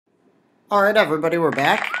All right, everybody, we're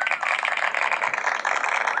back.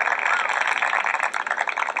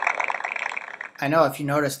 I know if you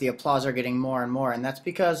notice the applause are getting more and more, and that's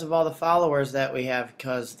because of all the followers that we have,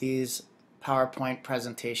 because these PowerPoint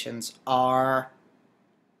presentations are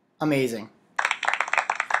amazing.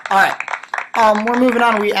 All right, we're moving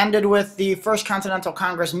on. We ended with the First Continental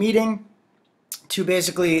Congress meeting to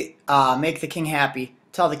basically make the king happy,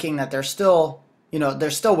 tell the king that they're still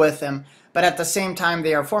with him, but at the same time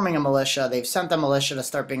they are forming a militia. They've sent the militia to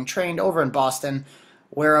start being trained over in Boston,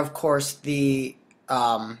 where of course the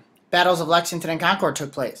battles of Lexington and Concord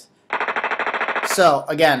took place. So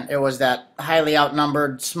again, it was that highly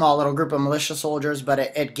outnumbered small little group of militia soldiers, but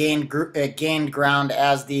it gained ground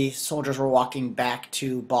as the soldiers were walking back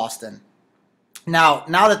to Boston. Now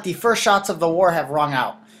that the first shots of the war have rung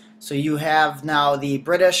out, so you have now the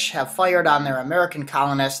British have fired on their American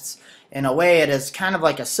colonists. In a way, it is kind of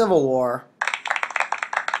like a civil war.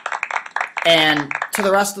 And to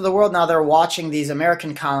the rest of the world, now they're watching these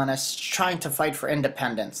American colonists trying to fight for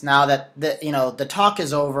independence. Now that the talk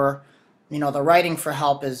is over, the writing for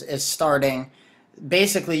help is starting.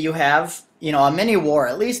 Basically, you have a mini war,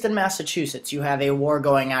 at least in Massachusetts. You have a war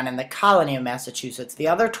going on in the colony of Massachusetts. The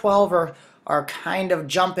other 12 are kind of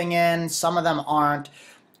jumping in. Some of them aren't.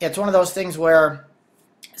 It's one of those things where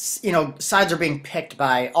sides are being picked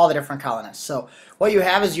by all the different colonists. So what you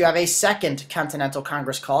have is a Second Continental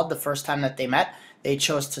Congress called. The first time that they met, they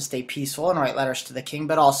chose to stay peaceful and write letters to the king,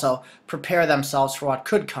 but also prepare themselves for what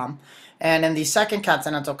could come. And in the Second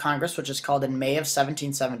Continental Congress, which is called in May of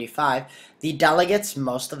 1775, the delegates,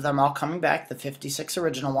 most of them all coming back, the 56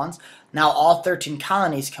 original ones, now all 13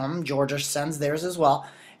 colonies come. Georgia sends theirs as well.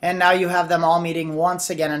 And now you have them all meeting once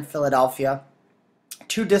again in Philadelphia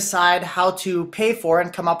to decide how to pay for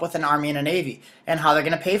and come up with an army and a navy, and how they're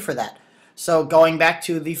going to pay for that. So going back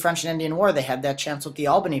to the French and Indian War, they had that chance with the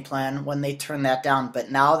Albany Plan when they turned that down.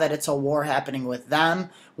 But now that it's a war happening with them,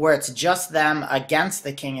 where it's just them against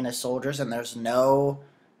the king and his soldiers, and there's no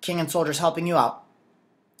king and soldiers helping you out,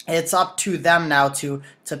 it's up to them now to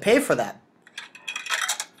pay for that.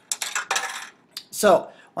 So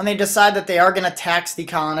when they decide that they are going to tax the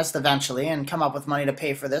colonists eventually and come up with money to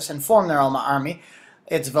pay for this and form their own army,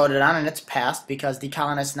 it's voted on and it's passed because the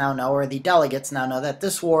colonists now know, or the delegates now know, that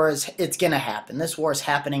this war it's going to happen. This war is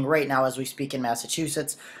happening right now as we speak in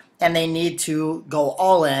Massachusetts, and they need to go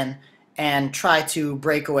all in and try to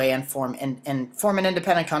break away and form an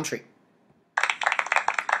independent country.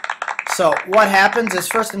 So what happens is,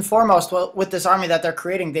 first and foremost, with this army that they're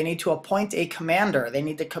creating, they need to appoint a commander. They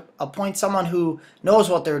need to appoint someone who knows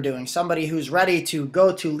what they're doing, somebody who's ready to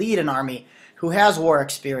go to lead an army, who has war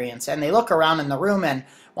experience. And they look around in the room, and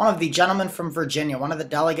one of the gentlemen from Virginia, one of the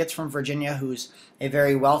delegates from Virginia, who's a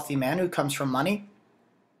very wealthy man who comes from money,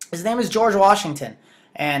 his name is George Washington.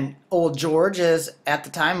 And old George is, at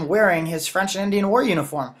the time, wearing his French and Indian War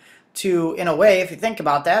uniform. In a way, if you think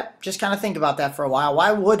about that, just kind of think about that for a while.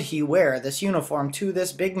 Why would he wear this uniform to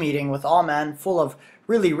this big meeting with all men full of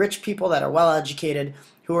really rich people that are well educated,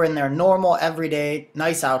 who are in their normal, everyday,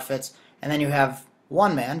 nice outfits, and then you have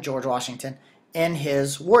one man, George Washington, in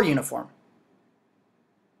his war uniform?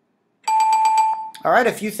 All right,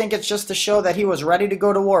 if you think it's just to show that he was ready to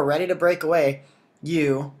go to war, ready to break away,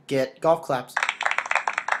 you get golf claps.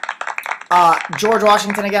 George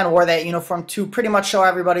Washington, again, wore that uniform to pretty much show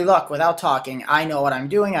everybody, look, without talking, I know what I'm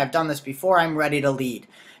doing, I've done this before, I'm ready to lead.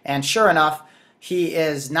 And sure enough, he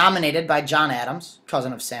is nominated by John Adams,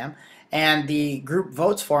 cousin of Sam, and the group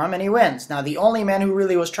votes for him, and he wins. Now, the only man who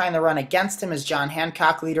really was trying to run against him is John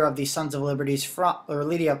Hancock, leader of the Sons of Liberty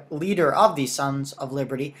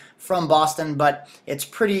from Boston, but it's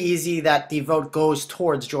pretty easy that the vote goes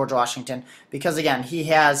towards George Washington because, again, he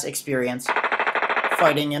has experience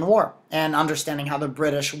fighting in war and understanding how the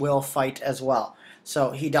British will fight as well. So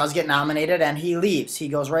he does get nominated, and he leaves. He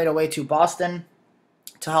goes right away to Boston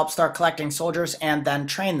to help start collecting soldiers and then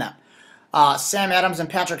train them. Sam Adams and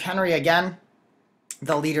Patrick Henry, again,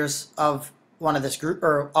 the leaders of one of this group,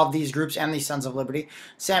 or of these groups and the Sons of Liberty.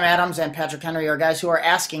 Sam Adams and Patrick Henry are guys who are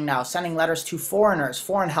asking now, sending letters to foreigners,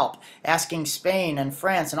 foreign help, asking Spain and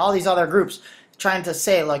France and all these other groups, trying to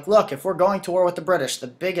say, like, look, if we're going to war with the British, the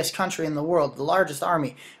biggest country in the world, the largest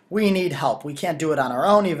army, we need help. We can't do it on our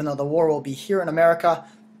own, even though the war will be here in America.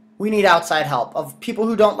 We need outside help of people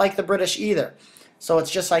who don't like the British either. So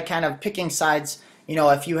it's just like kind of picking sides.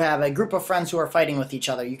 If you have a group of friends who are fighting with each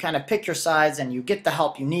other, you kind of pick your sides and you get the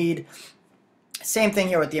help you need. Same thing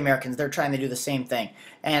here with the Americans. They're trying to do the same thing.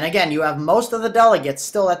 And again, you have most of the delegates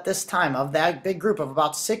still at this time, of that big group of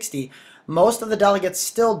about 60, most of the delegates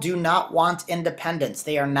still do not want independence.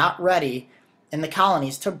 They are not ready in the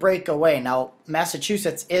colonies to break away. Now,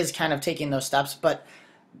 Massachusetts is kind of taking those steps, but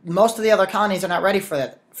most of the other colonies are not ready for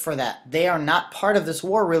that. They are not part of this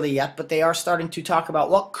war really yet, but they are starting to talk about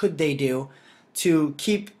what could they do to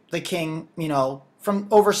keep the king, from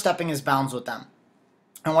overstepping his bounds with them.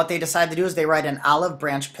 And what they decide to do is they write an olive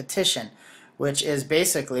branch petition, which is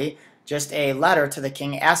basically just a letter to the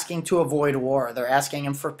king asking to avoid war. They're asking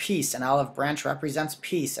him for peace. An olive branch represents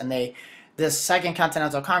peace, and this Second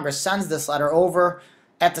Continental Congress sends this letter over.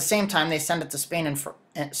 At the same time, they send it to Spain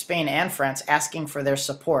and France asking for their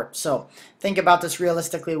support. So think about this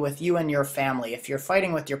realistically with you and your family. If you're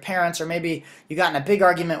fighting with your parents, or maybe you got in a big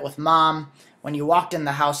argument with mom when you walked in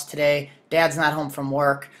the house today, dad's not home from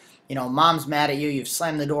work, mom's mad at you, you've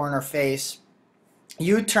slammed the door in her face,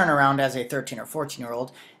 you turn around as a 13 or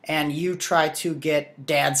 14-year-old and you try to get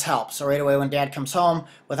dad's help. So right away when dad comes home,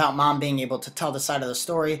 without mom being able to tell the side of the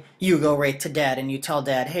story, you go right to dad and you tell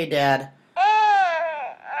dad, hey dad,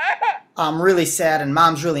 I'm really sad and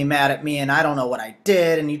mom's really mad at me and I don't know what I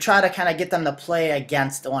did, and you try to kind of get them to play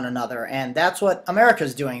against one another. And that's what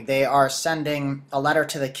America's doing. They are sending a letter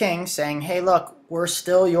to the king saying, hey look, we're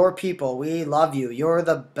still your people, we love you, you're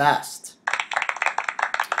the best.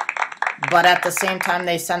 But at the same time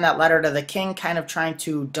they send that letter to the king, kind of trying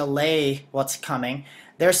to delay what's coming.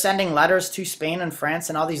 They're sending letters to Spain and France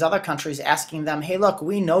and all these other countries asking them, hey look,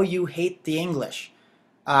 we know you hate the English.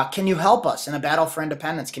 Can you help us in a battle for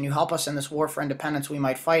independence? Can you help us in this war for independence we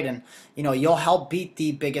might fight? And, you'll help beat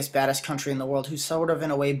the biggest, baddest country in the world who sort of,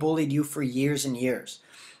 in a way, bullied you for years and years.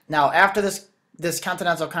 Now, after this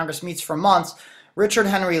Continental Congress meets for months, Richard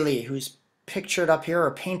Henry Lee, who's pictured up here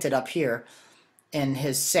or painted up here in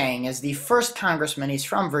his saying, is the first congressman. He's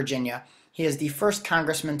from Virginia. He is the first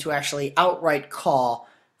congressman to actually outright call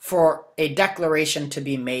for a declaration to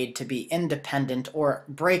be made to be independent or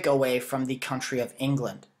break away from the country of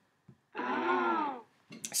England.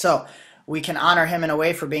 So we can honor him in a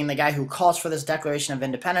way for being the guy who calls for this Declaration of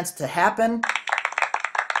Independence to happen.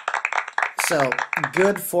 So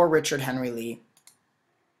good for Richard Henry Lee.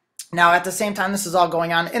 Now at the same time this is all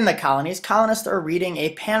going on in the colonies, colonists are reading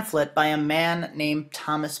a pamphlet by a man named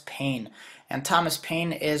Thomas Paine. And Thomas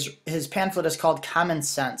Paine, his pamphlet is called Common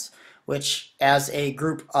Sense, which as a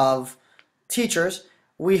group of teachers,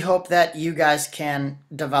 we hope that you guys can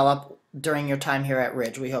develop during your time here at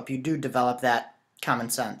Ridge. We hope you do develop that common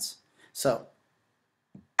sense. So,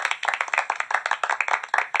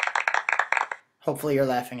 hopefully you're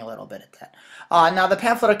laughing a little bit at that. Now the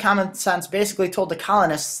pamphlet of Common Sense basically told the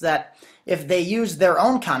colonists that if they used their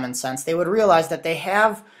own common sense, they would realize that they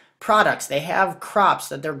have products, they have crops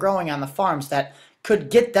that they're growing on the farms that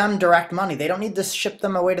could get them direct money. They don't need to ship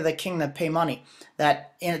them away to the king to pay money. And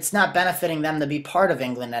it's not benefiting them to be part of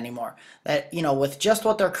England anymore. That, with just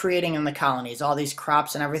what they're creating in the colonies, all these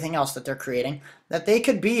crops and everything else that they're creating, that they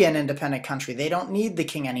could be an independent country. They don't need the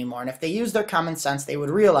king anymore. And if they use their common sense, they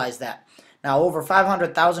would realize that. Now, over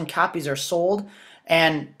 500,000 copies are sold,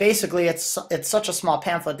 and basically it's such a small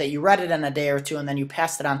pamphlet that you read it in a day or two and then you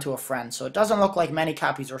passed it on to a friend. So it doesn't look like many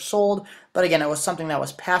copies are sold, but again, it was something that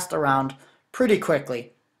was passed around pretty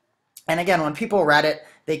quickly. And again, when people read it,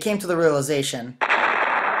 they came to the realization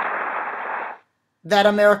that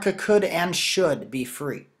America could and should be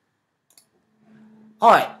free.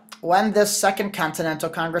 Alright, when this Second Continental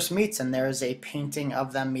Congress meets, and there is a painting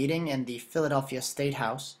of them meeting in the Philadelphia State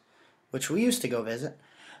House, which we used to go visit,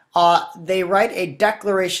 they write a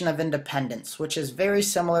Declaration of Independence, which is very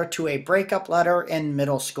similar to a breakup letter in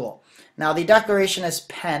middle school. Now, the Declaration is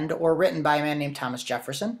penned or written by a man named Thomas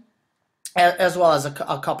Jefferson, as well as a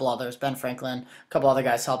couple others, Ben Franklin, a couple other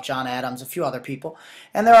guys helped, John Adams, a few other people.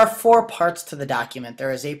 And there are 4 parts to the document.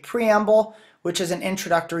 There is a preamble, which is an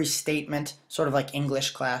introductory statement, sort of like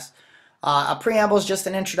English class. A preamble is just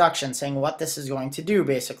an introduction saying what this is going to do,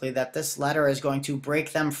 basically, that this letter is going to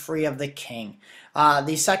break them free of the king.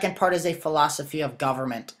 The second part is a philosophy of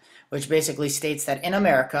government, which basically states that in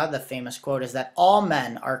America, the famous quote is that all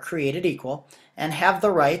men are created equal and have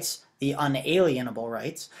the rights, the unalienable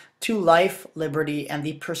rights, to life, liberty, and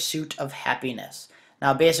the pursuit of happiness.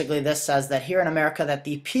 Now, basically, this says that here in America that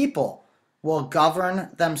the people will govern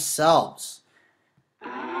themselves.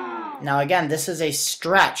 Now, again, this is a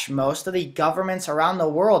stretch. Most of the governments around the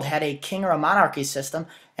world had a king or a monarchy system,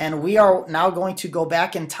 and we are now going to go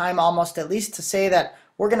back in time almost at least to say that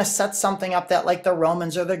we're going to set something up that like the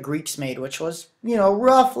Romans or the Greeks made, which was,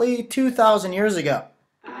 roughly 2,000 years ago.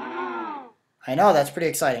 I know, that's pretty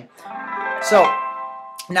exciting. So,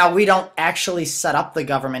 now we don't actually set up the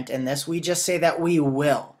government in this, we just say that we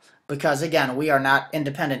will. Because again, we are not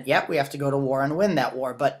independent yet, we have to go to war and win that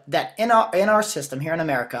war. But that in our system here in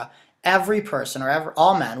America, every person, or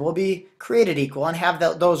all men, will be created equal and have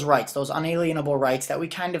those rights, those unalienable rights that we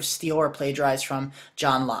kind of steal or plagiarize from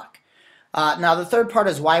John Locke. Now, the third part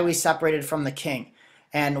is why we separated from the king.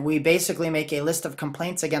 And we basically make a list of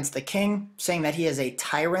complaints against the king, saying that he is a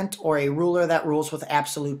tyrant or a ruler that rules with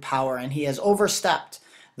absolute power, and he has overstepped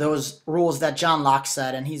those rules that John Locke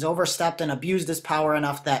said, and he's overstepped and abused his power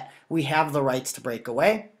enough that we have the rights to break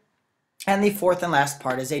away. And the fourth and last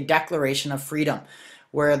part is a Declaration of Freedom,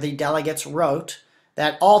 where the delegates wrote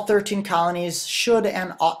that all 13 colonies should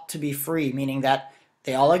and ought to be free, meaning that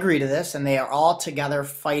they all agree to this and they are all together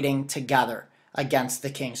fighting together against the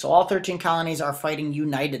king. So all 13 colonies are fighting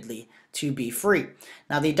unitedly to be free.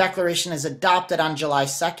 Now, the declaration is adopted on July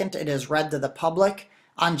 2nd. It is read to the public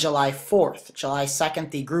on July 4th. July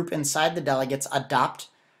 2nd, the group inside the delegates adopt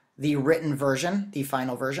the written version, the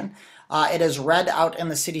final version. It is read out in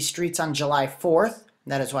the city streets on July 4th.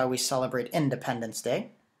 That is why we celebrate Independence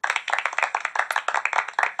Day.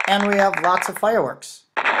 And we have lots of fireworks.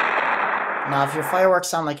 Now, if your fireworks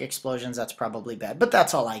sound like explosions, that's probably bad, but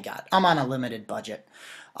that's all I got. I'm on a limited budget.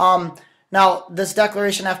 Now, this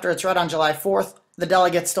declaration, after it's read on July 4th, the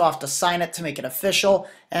delegates still have to sign it to make it official,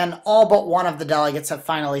 and all but one of the delegates have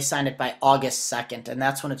finally signed it by August 2nd, and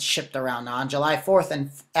that's when it's shipped around. Now, on July 4th and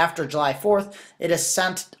after July 4th, it is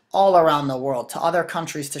sent all around the world to other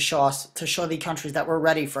countries to show the countries that we're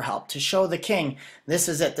ready for help, to show the king, this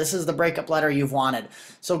is it, this is the breakup letter you've wanted.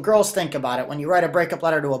 So girls, think about it. When you write a breakup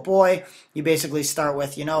letter to a boy, you basically start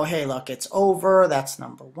with, hey, look, it's over, that's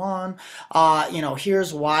number one.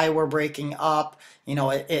 Here's why we're breaking up.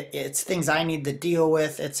 It's things I need to deal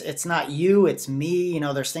with. It's not you, it's me.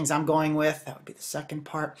 There's things I'm going with. That would be the second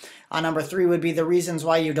part. Number three would be the reasons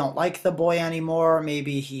why you don't like the boy anymore.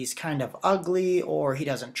 Maybe he's kind of ugly, or he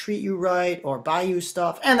doesn't treat you right, or buy you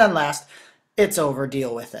stuff. And then last, it's over,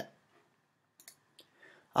 deal with it.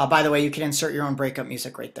 By the way, you can insert your own breakup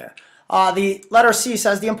music right there. The letter C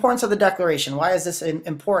says the importance of the Declaration. Why is this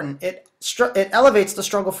important? It elevates the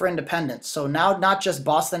struggle for independence. So now not just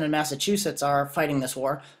Boston and Massachusetts are fighting this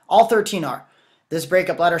war, all 13 are. This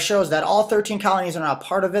breakup letter shows that all 13 colonies are now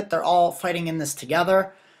part of it. They're all fighting in this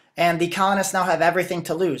together. And the colonists now have everything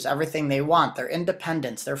to lose, everything they want, their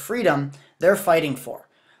independence, their freedom, they're fighting for.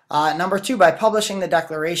 Number two, by publishing the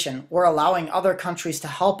Declaration, we're allowing other countries to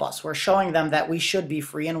help us. We're showing them that we should be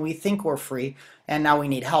free and we think we're free, and now we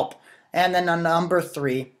need help. And then number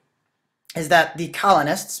three is that the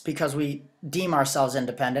colonists, because we deem ourselves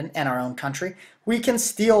independent in our own country, we can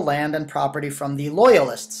steal land and property from the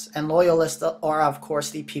loyalists. And loyalists are, of course,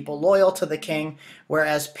 the people loyal to the king,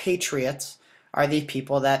 whereas patriots are the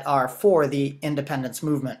people that are for the independence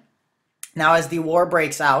movement. Now, as the war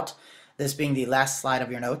breaks out, this being the last slide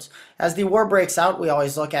of your notes, as the war breaks out, we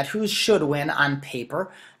always look at who should win on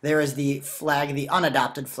paper. There is the flag, the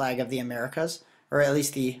unadopted flag of the Americas, or at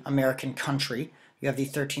least the American country. You have the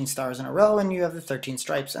 13 stars in a row, and you have the 13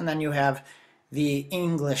 stripes, and then you have the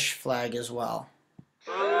English flag as well.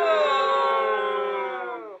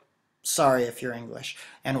 Sorry if you're English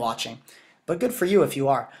and watching, but good for you if you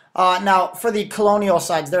are. Now, for the colonial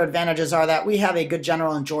sides, their advantages are that we have a good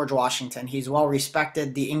general in George Washington. He's well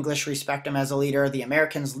respected. The English respect him as a leader. The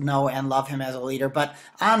Americans know and love him as a leader, but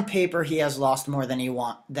on paper, he has lost more than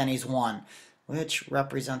he's won, which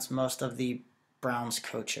represents most of the Browns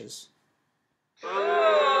coaches.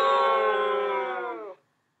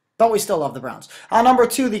 But we still love the Browns. Number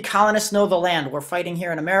two, the colonists know the land. We're fighting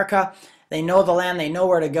here in America. They know the land. They know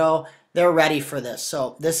where to go. They're ready for this.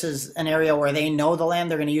 So this is an area where they know the land.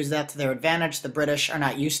 They're going to use that to their advantage. The British are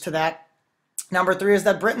not used to that. Number three is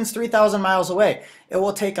that Britain's 3,000 miles away. It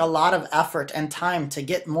will take a lot of effort and time to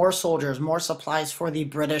get more soldiers, more supplies for the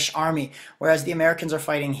British Army, whereas the Americans are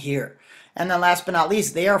fighting here. And then last but not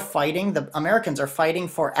least, the Americans are fighting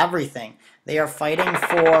for everything. They are fighting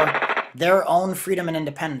for their own freedom and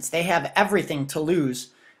independence. They have everything to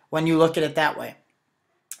lose when you look at it that way.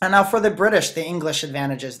 And now for the British, the English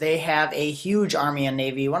advantages. They have a huge army and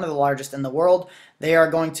navy, one of the largest in the world. They are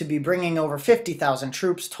going to be bringing over 50,000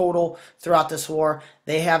 troops total throughout this war.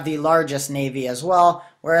 They have the largest navy as well,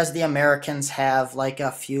 whereas the Americans have like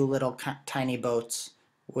a few little tiny boats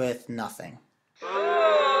with nothing.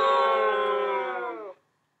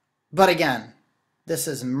 But again, this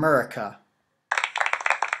is America.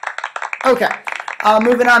 Okay,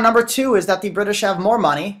 moving on. Number two is that the British have more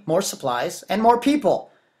money, more supplies, and more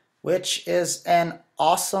people, which is an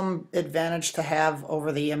awesome advantage to have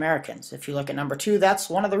over the Americans. If you look at number two, that's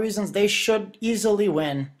one of the reasons they should easily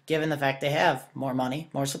win, given the fact they have more money,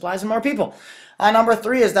 more supplies, and more people. Number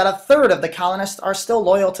three is that a third of the colonists are still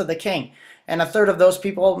loyal to the king. And a third of those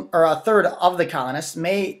people, or a third of the colonists,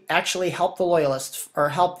 may actually help the loyalists or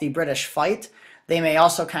help the British fight. They may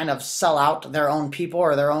also kind of sell out their own people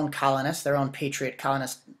or their own colonists, their own patriot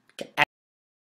colonists